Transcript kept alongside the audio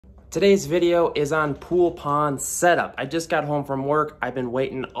Today's video is on pool pond setup. I just got home from work. I've been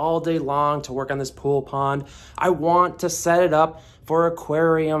waiting all day long to work on this pool pond. I want to set it up for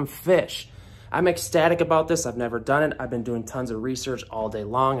aquarium fish. I'm ecstatic about this. I've never done it. I've been doing tons of research all day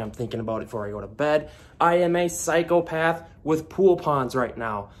long. I'm thinking about it before I go to bed. I am a psychopath with pool ponds right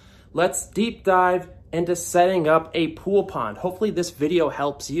now. Let's deep dive into setting up a pool pond. Hopefully this video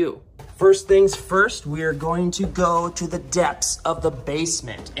helps you. First things first, we are going to go to the depths of the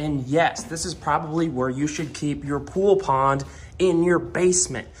basement. And yes, this is probably where you should keep your pool pond, in your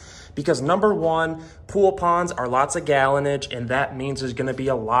basement. Because number one, pool ponds are lots of gallonage, and that means there's gonna be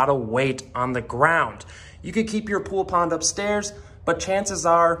a lot of weight on the ground. You could keep your pool pond upstairs, but chances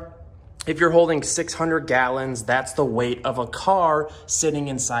are, if you're holding 600 gallons, that's the weight of a car sitting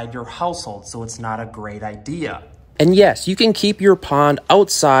inside your household, so it's not a great idea. And yes, you can keep your pond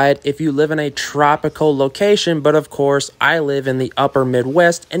outside if you live in a tropical location, but of course, I live in the upper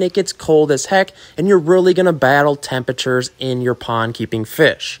Midwest and it gets cold as heck, and you're really gonna battle temperatures in your pond keeping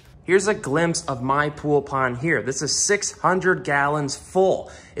fish. Here's a glimpse of my pool pond here. This is 600 gallons full.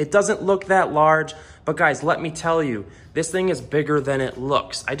 It doesn't look that large, but guys, let me tell you, this thing is bigger than it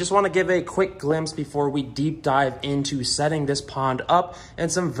looks. I just want to give a quick glimpse before we deep dive into setting this pond up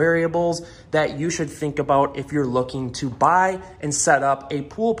and some variables that you should think about if you're looking to buy and set up a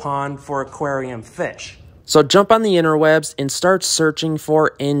pool pond for aquarium fish. So jump on the interwebs and start searching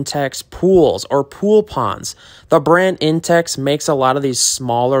for Intex pools or pool ponds. The brand Intex makes a lot of these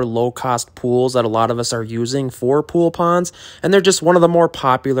smaller, low-cost pools that a lot of us are using for pool ponds, and they're just one of the more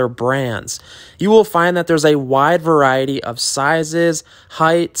popular brands. You will find that there's a wide variety of sizes,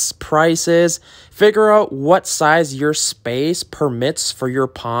 heights, prices. Figure out what size your space permits for your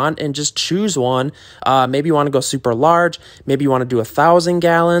pond and just choose one. Maybe you want to go super large. Maybe you want to do 1,000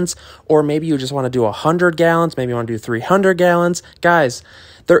 gallons, or maybe you just want to do 100 gallons. Maybe you want to do 300 gallons. Guys,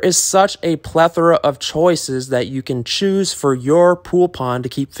 there is such a plethora of choices that you can choose for your pool pond to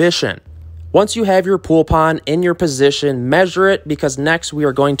keep fish in. Once you have your pool pond in your position, measure it, because next we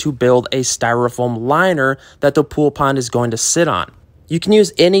are going to build a styrofoam liner that the pool pond is going to sit on. You can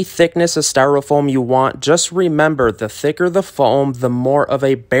use any thickness of styrofoam you want. Just remember, the thicker the foam, the more of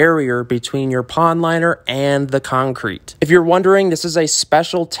a barrier between your pond liner and the concrete. If you're wondering, this is a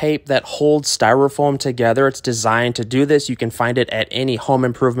special tape that holds styrofoam together. It's designed to do this. You can find it at any home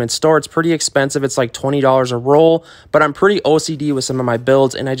improvement store. It's pretty expensive. It's like $20 a roll, but I'm pretty OCD with some of my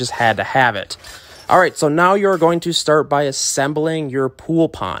builds and I just had to have it. All right, so now you're going to start by assembling your pool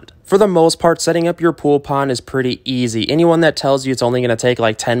pond. For the most part, setting up your pool pond is pretty easy. Anyone that tells you it's only going to take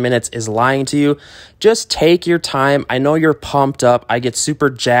like 10 minutes is lying to you. Just take your time. I know you're pumped up. I get super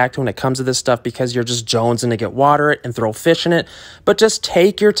jacked when it comes to this stuff because you're just jonesing to get water it and throw fish in it. But just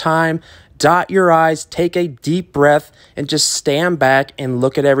take your time. Dot your I's, take a deep breath, and just stand back and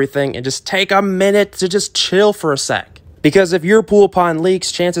look at everything and just take a minute to just chill for a sec. Because if your pool pond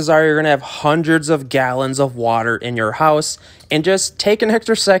leaks, chances are you're going to have hundreds of gallons of water in your house. And just take an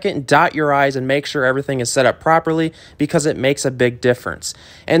extra second, dot your I's, and make sure everything is set up properly, because it makes a big difference.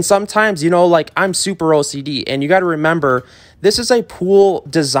 And sometimes, you know, like I'm super OCD, and you got to remember, this is a pool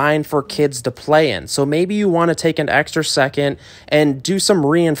designed for kids to play in. So maybe you want to take an extra second and do some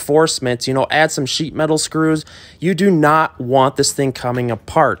reinforcements, you know, add some sheet metal screws. You do not want this thing coming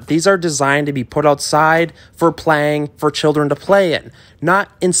apart. These are designed to be put outside for playing, for children to play in,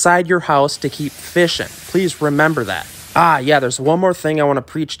 not inside your house to keep fish in. Please remember that. Yeah, there's one more thing I want to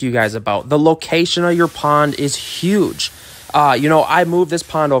preach to you guys about. The location of your pond is huge. You know, I moved this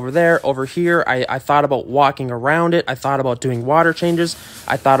pond over there, over here. I thought about walking around it. I thought about doing water changes.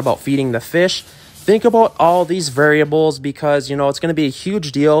 I thought about feeding the fish. Think about all these variables, because, you know, it's going to be a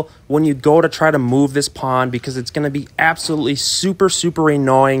huge deal when you go to try to move this pond, because it's going to be absolutely super, super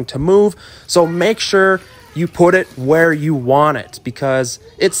annoying to move. So make sure you put it where you want it, because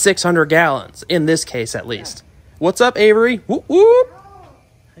it's 600 gallons, in this case at least. What's up, Avery? Whoop, whoop.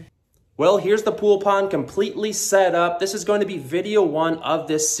 Well, here's the pool pond completely set up. This is going to be video 1 of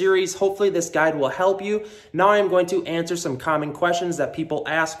this series. Hopefully this guide will help you. Now I'm going to answer some common questions that people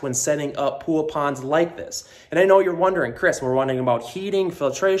ask when setting up pool ponds like this. And I know you're wondering, Chris, we're wondering about heating,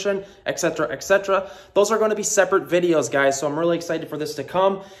 filtration, etc., etc. Those are going to be separate videos, guys, so I'm really excited for this to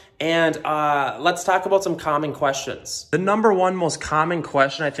come. And let's talk about some common questions. The number one most common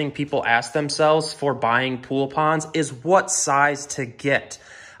question I think people ask themselves for buying pool ponds is what size to get.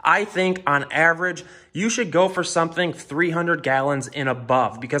 I think on average, you should go for something 300 gallons and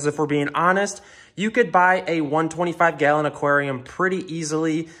above, because if we're being honest, You could buy a 125-gallon aquarium pretty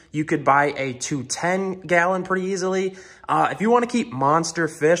easily. You could buy a 210-gallon pretty easily. If you want to keep monster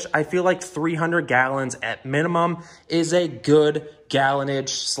fish, I feel like 300 gallons at minimum is a good gallonage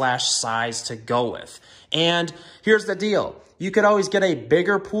 / size to go with. And here's the deal. You could always get a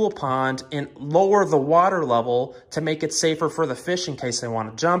bigger pool pond and lower the water level to make it safer for the fish in case they want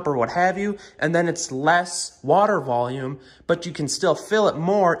to jump or what have you. And then it's less water volume, but you can still fill it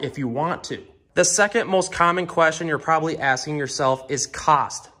more if you want to. The second most common question you're probably asking yourself is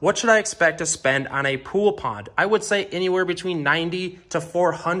cost. What should I expect to spend on a pool pond? I would say anywhere between $90 to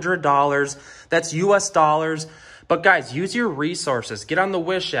 $400. That's US dollars. But guys, use your resources. Get on the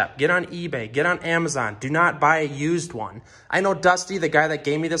Wish app, get on eBay, get on Amazon. Do not buy a used one. I know Dusty, the guy that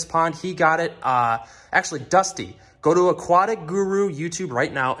gave me this pond, he got it. Actually, Dusty, go to Aquatic Guru YouTube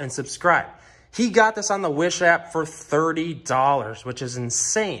right now and subscribe. He got this on the Wish app for $30, which is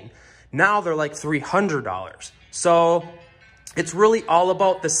insane. Now they're like $300. So it's really all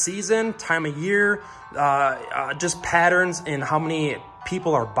about the season, time of year, just patterns in how many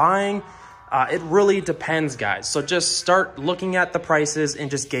people are buying. It really depends, guys. So just start looking at the prices and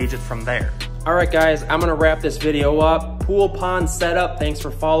just gauge it from there. All right, guys, I'm gonna wrap this video up. Pool pond setup. Thanks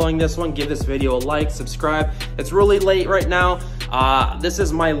for following this one. Give this video a like, subscribe. It's really late right now. This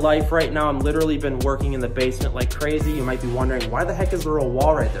is my life right now. I'm literally been working in the basement like crazy. You might be wondering, why the heck is there a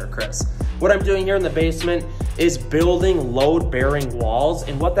wall right there, Chris? What I'm doing here in the basement is building load-bearing walls.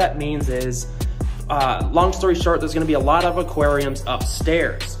 And what that means is, long story short, there's gonna be a lot of aquariums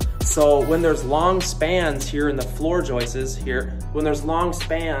upstairs. So when there's long spans here in the floor joists here, when there's long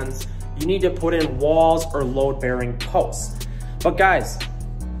spans, you need to put in walls or load-bearing posts. But guys,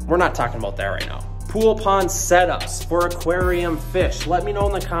 we're not talking about that right now. Pool pond setups for aquarium fish. Let me know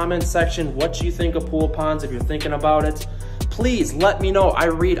in the comments section what you think of pool ponds if you're thinking about it. Please let me know. I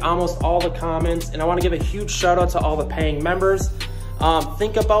read almost all the comments, and I want to give a huge shout out to all the paying members.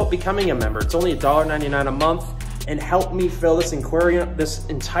 Think about becoming a member. It's only $1.99 a month. And help me fill this aquarium, this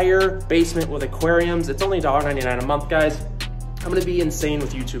entire basement with aquariums. It's only $1.99 a month, guys. I'm gonna be insane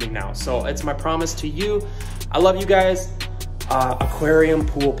with YouTubing now. So it's my promise to you. I love you guys. Aquarium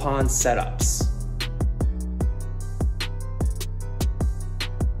pool pond setups.